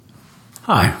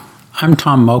Hi, I'm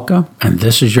Tom Mocha, and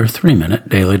this is your 3-minute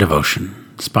daily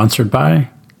devotion, sponsored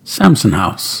by Samson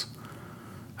House.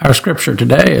 Our scripture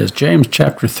today is James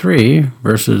chapter 3,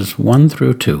 verses 1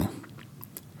 through 2.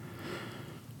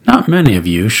 Not many of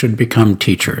you should become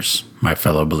teachers, my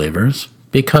fellow believers,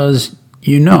 because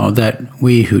you know that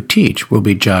we who teach will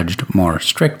be judged more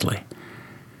strictly.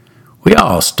 We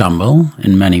all stumble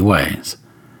in many ways.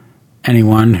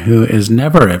 Anyone who is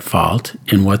never at fault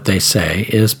in what they say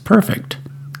is perfect,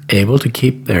 able to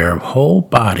keep their whole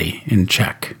body in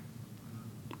check.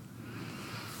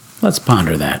 Let's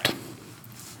ponder that.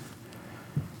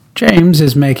 James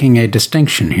is making a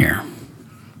distinction here.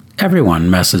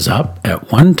 Everyone messes up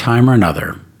at one time or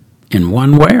another, in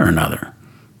one way or another,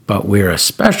 but we're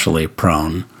especially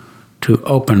prone to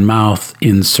open mouth,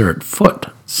 insert foot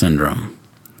syndrome.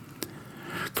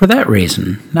 For that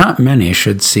reason, not many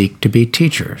should seek to be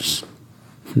teachers.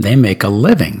 They make a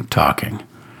living talking.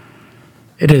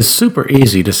 It is super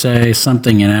easy to say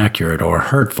something inaccurate or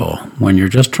hurtful when you're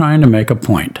just trying to make a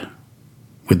point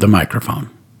with the microphone.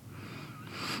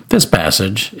 This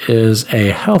passage is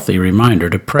a healthy reminder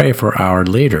to pray for our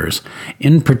leaders,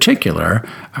 in particular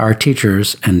our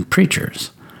teachers and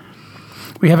preachers.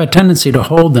 We have a tendency to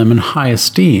hold them in high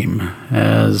esteem,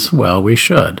 as well we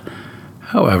should.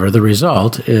 However, the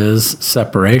result is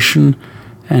separation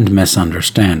and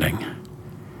misunderstanding.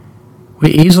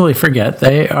 We easily forget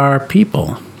they are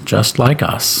people just like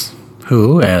us,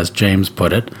 who, as James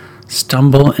put it,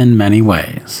 stumble in many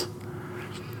ways.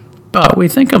 But we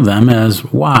think of them as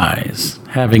wise,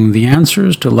 having the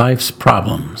answers to life's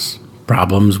problems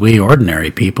we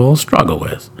ordinary people struggle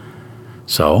with.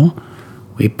 So,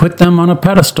 we put them on a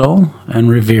pedestal and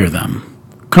revere them,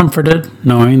 comforted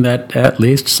knowing that at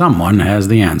least someone has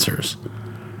the answers.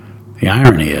 The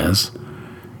irony is,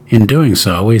 in doing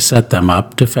so, we set them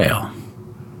up to fail,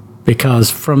 because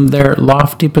from their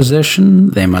lofty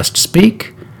position they must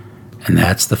speak, and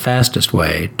that's the fastest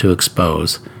way to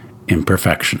expose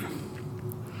imperfection.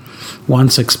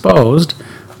 Once exposed,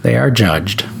 they are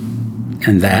judged,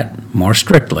 and that more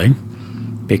strictly,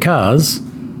 because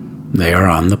they are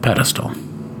on the pedestal.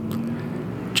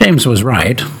 James was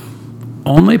right.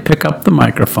 Only pick up the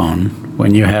microphone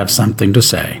when you have something to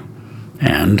say,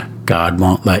 and God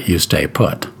won't let you stay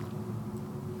put.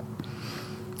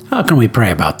 How can we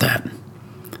pray about that?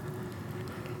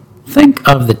 Think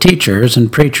of the teachers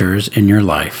and preachers in your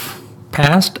life,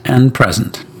 past and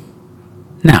present.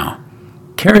 Now,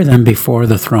 carry them before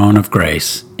the throne of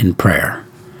grace in prayer,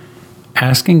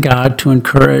 asking God to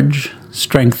encourage,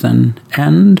 strengthen,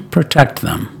 and protect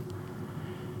them.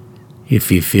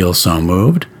 If you feel so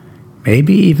moved,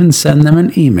 maybe even send them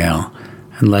an email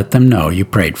and let them know you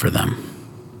prayed for them.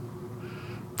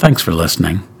 Thanks for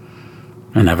listening,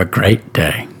 and have a great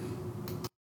day.